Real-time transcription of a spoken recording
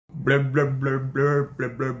Blub blub blub blub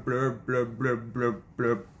blub blub blub blub blub blub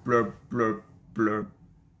blub blub blub blub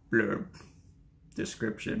blub.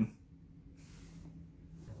 Description.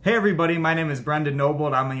 Hey everybody, my name is Brendan Noble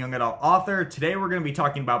and I'm a young adult author. Today we're going to be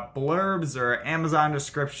talking about blurbs or Amazon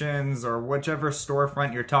descriptions or whichever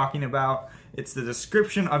storefront you're talking about. It's the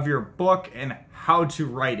description of your book and how to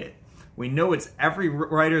write it. We know it's every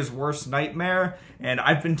writer's worst nightmare, and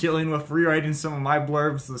I've been dealing with rewriting some of my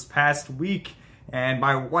blurbs this past week, and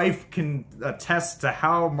my wife can attest to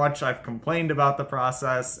how much I've complained about the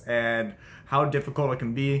process and how difficult it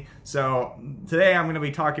can be. So today I'm going to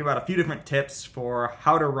be talking about a few different tips for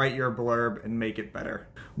how to write your blurb and make it better.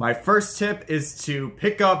 My first tip is to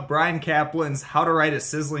pick up Brian Kaplan's How to Write a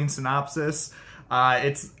Sizzling Synopsis.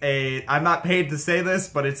 I'm not paid to say this,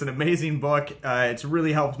 but it's an amazing book. It's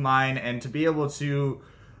really helped mine, and to be able to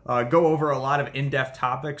go over a lot of in-depth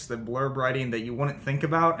topics that blurb writing that you wouldn't think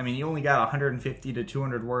about. I mean, you only got 150 to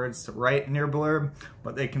 200 words to write in your blurb,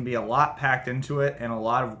 but they can be a lot packed into it and a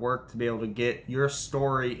lot of work to be able to get your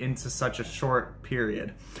story into such a short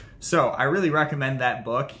period. So I really recommend that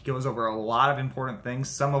book. He goes over a lot of important things,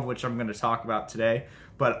 some of which I'm going to talk about today,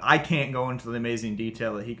 but I can't go into the amazing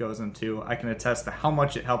detail that he goes into. I can attest to how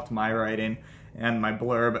much it helped my writing and my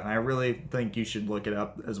blurb, and I really think you should look it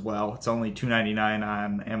up as well. It's only $2.99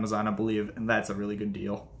 on Amazon, I believe, and that's a really good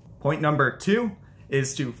deal. Point number 2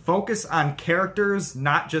 is to focus on characters,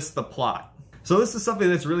 not just the plot. So this is something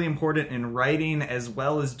that's really important in writing as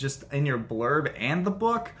well as just in your blurb and the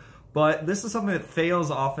book, but this is something that fails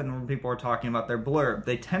often when people are talking about their blurb.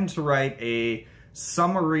 They tend to write a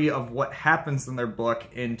summary of what happens in their book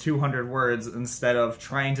in 200 words instead of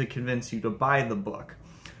trying to convince you to buy the book.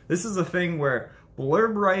 This is a thing where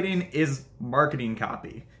blurb writing is marketing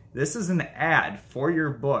copy. This is an ad for your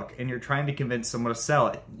book and you're trying to convince someone to sell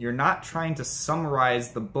it. You're not trying to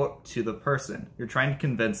summarize the book to the person. You're trying to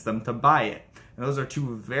convince them to buy it. And those are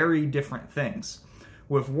two very different things.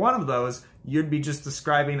 With one of those, you'd be just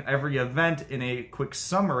describing every event in a quick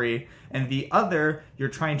summary, and the other, you're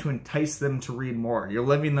trying to entice them to read more. You're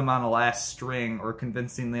leaving them on a last string or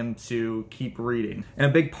convincing them to keep reading. And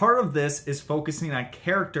a big part of this is focusing on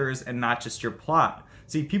characters and not just your plot.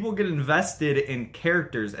 See, people get invested in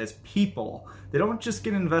characters as people. They don't just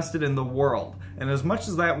get invested in the world. And as much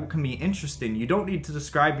as that can be interesting, you don't need to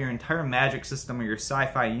describe your entire magic system or your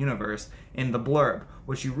sci-fi universe in the blurb.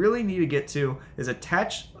 What you really need to get to is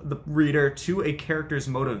attach the reader to a character's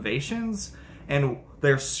motivations and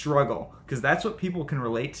their struggle, because that's what people can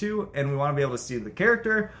relate to, and we want to be able to see the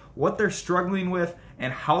character, what they're struggling with,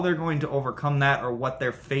 and how they're going to overcome that or what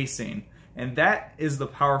they're facing. And that is the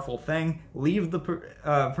powerful thing. Leave the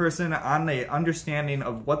person on the understanding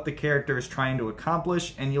of what the character is trying to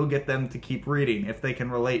accomplish, and you'll get them to keep reading if they can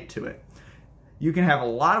relate to it. You can have a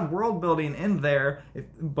lot of world building in there,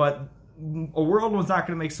 but a world was not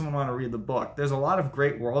going to make someone want to read the book. There's a lot of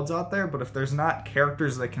great worlds out there, but if there's not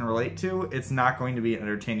characters they can relate to, it's not going to be an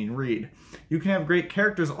entertaining read. You can have great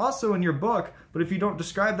characters also in your book, but if you don't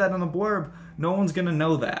describe that in the blurb, no one's going to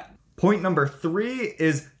know that. Point number 3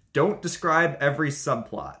 is don't describe every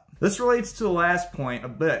subplot. This relates to the last point a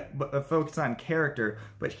bit, but focus on character.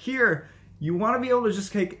 But here, you want to be able to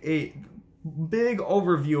just take a big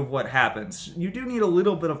overview of what happens. You do need a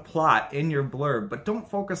little bit of plot in your blurb, but don't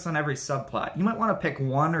focus on every subplot. You might want to pick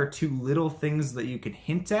 1 or 2 little things that you can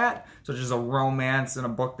hint at, such as a romance in a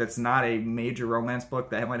book that's not a major romance book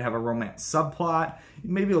that might have a romance subplot.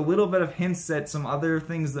 Maybe a little bit of hints at some other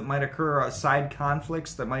things that might occur, side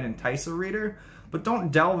conflicts that might entice a reader. But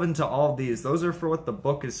don't delve into all of these. Those are for what the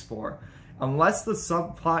book is for. Unless the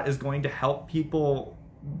subplot is going to help people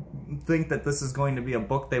think that this is going to be a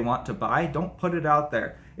book they want to buy, don't put it out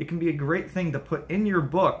there. It can be a great thing to put in your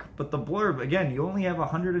book, but the blurb, again, you only have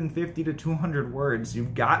 150 to 200 words.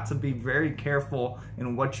 You've got to be very careful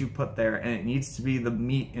in what you put there, and it needs to be the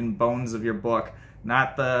meat and bones of your book,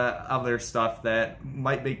 not the other stuff that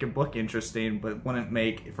might make a book interesting but wouldn't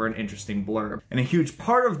make for an interesting blurb. And a huge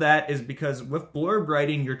part of that is because with blurb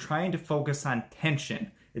writing, you're trying to focus on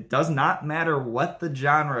tension. It does not matter what the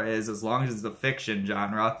genre is as long as it's a fiction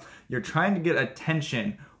genre. You're trying to get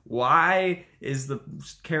attention. Why is the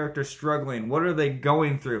character struggling? What are they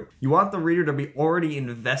going through? You want the reader to be already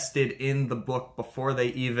invested in the book before they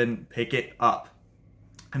even pick it up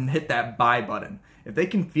and hit that buy button. If they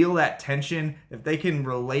can feel that tension, if they can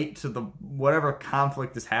relate to the whatever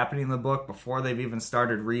conflict is happening in the book before they've even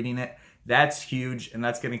started reading it, that's huge, and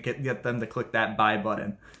that's going to get them to click that buy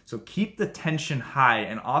button. So keep the tension high,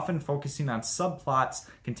 and often focusing on subplots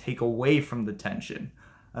can take away from the tension.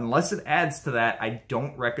 Unless it adds to that, I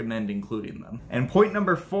don't recommend including them. And point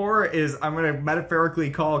number 4 is I'm going to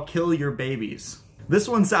metaphorically call kill your babies. This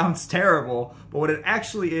one sounds terrible, but what it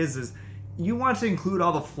actually is you want to include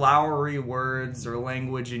all the flowery words or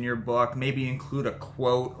language in your book, maybe include a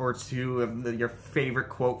quote or two of your favorite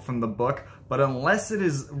quote from the book, but unless it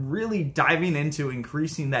is really diving into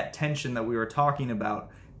increasing that tension that we were talking about,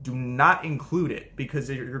 do not include it because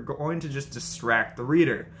you're going to just distract the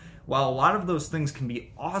reader. While a lot of those things can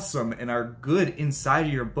be awesome and are good inside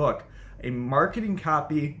of your book, a marketing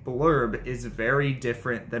copy blurb is very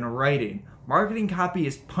different than writing. Marketing copy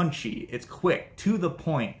is punchy, it's quick, to the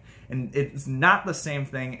point, and it's not the same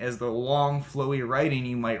thing as the long, flowy writing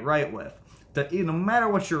you might write with. No matter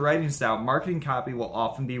what your writing style, marketing copy will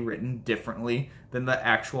often be written differently than the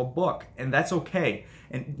actual book, and that's okay.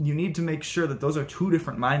 And you need to make sure that those are two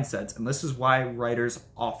different mindsets, and this is why writers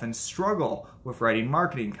often struggle with writing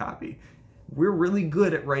marketing copy. We're really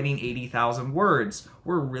good at writing 80,000 words.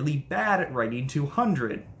 We're really bad at writing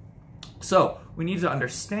 200. So we need to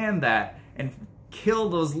understand that and kill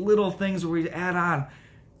those little things where we add on.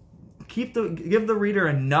 Give the reader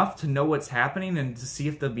enough to know what's happening and to see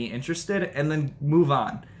if they'll be interested, and then move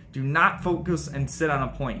on. Do not focus and sit on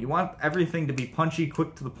a point. You want everything to be punchy,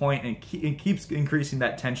 quick to the point, and keeps increasing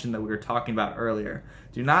that tension that we were talking about earlier.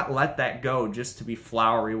 Do not let that go just to be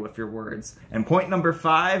flowery with your words. And point number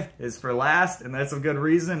 5 is for last, and that's a good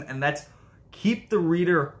reason, and that's keep the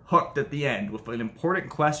reader hooked at the end with an important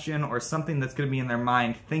question or something that's going to be in their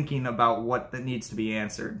mind thinking about what that needs to be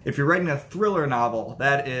answered. If you're writing a thriller novel,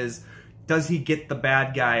 that is, does he get the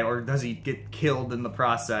bad guy or does he get killed in the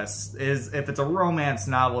process? If it's a romance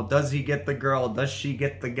novel, does he get the girl? Does she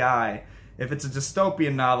get the guy? If it's a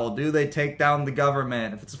dystopian novel, do they take down the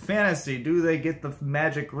government? If it's a fantasy, do they get the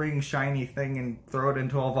magic ring shiny thing and throw it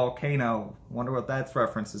into a volcano? Wonder what that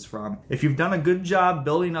reference is from. If you've done a good job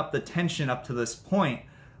building up the tension up to this point,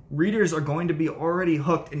 readers are going to be already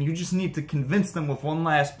hooked, and you just need to convince them with one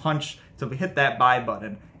last punch to hit that buy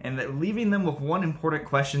button. And that leaving them with one important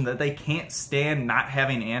question that they can't stand not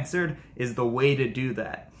having answered is the way to do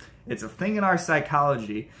that. It's a thing in our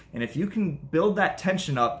psychology, and if you can build that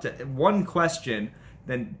tension up to one question,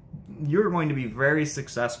 then you're going to be very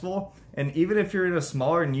successful. And even if you're in a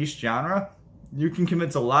smaller niche genre, you can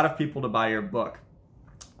convince a lot of people to buy your book.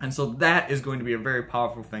 And so that is going to be a very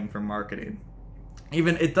powerful thing for marketing.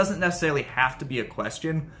 Even, it doesn't necessarily have to be a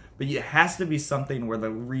question, but it has to be something where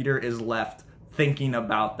the reader is left thinking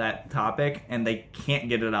about that topic and they can't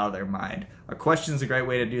get it out of their mind. A question is a great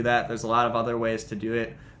way to do that. There's a lot of other ways to do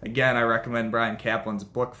it. Again, I recommend Brian Kaplan's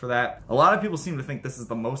book for that. A lot of people seem to think this is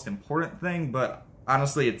the most important thing, but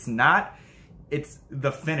honestly it's not. It's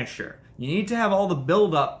the finisher. You need to have all the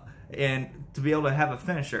build up and to be able to have a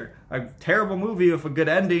finisher. A terrible movie with a good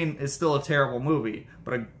ending is still a terrible movie,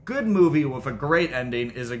 but a good movie with a great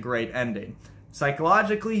ending is a great ending.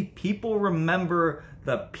 Psychologically, people remember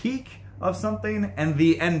the peak of something and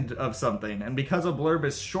the end of something, and because a blurb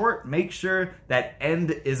is short, make sure that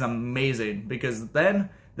end is amazing, because then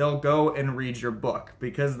they'll go and read your book.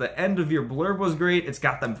 Because the end of your blurb was great, it's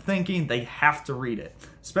got them thinking, they have to read it.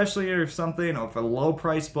 Especially if something, or if a low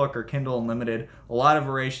price book or Kindle Unlimited, a lot of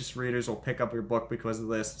voracious readers will pick up your book because of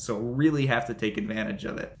this, so really have to take advantage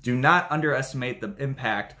of it. Do not underestimate the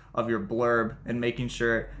impact of your blurb and making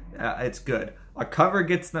sure it's good. A cover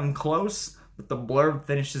gets them close, but the blurb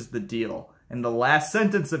finishes the deal. And the last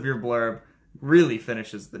sentence of your blurb really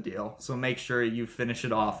finishes the deal. So make sure you finish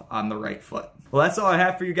it off on the right foot. Well, that's all I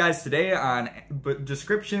have for you guys today on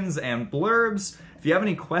descriptions and blurbs. If you have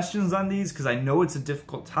any questions on these, because I know it's a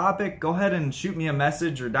difficult topic, go ahead and shoot me a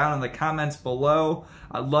message or down in the comments below.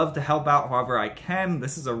 I'd love to help out however I can.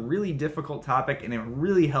 This is a really difficult topic, and it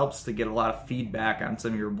really helps to get a lot of feedback on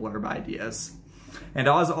some of your blurb ideas. And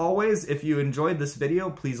as always, if you enjoyed this video,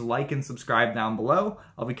 please like and subscribe down below.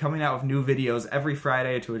 I'll be coming out with new videos every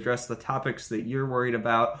Friday to address the topics that you're worried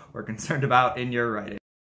about or concerned about in your writing.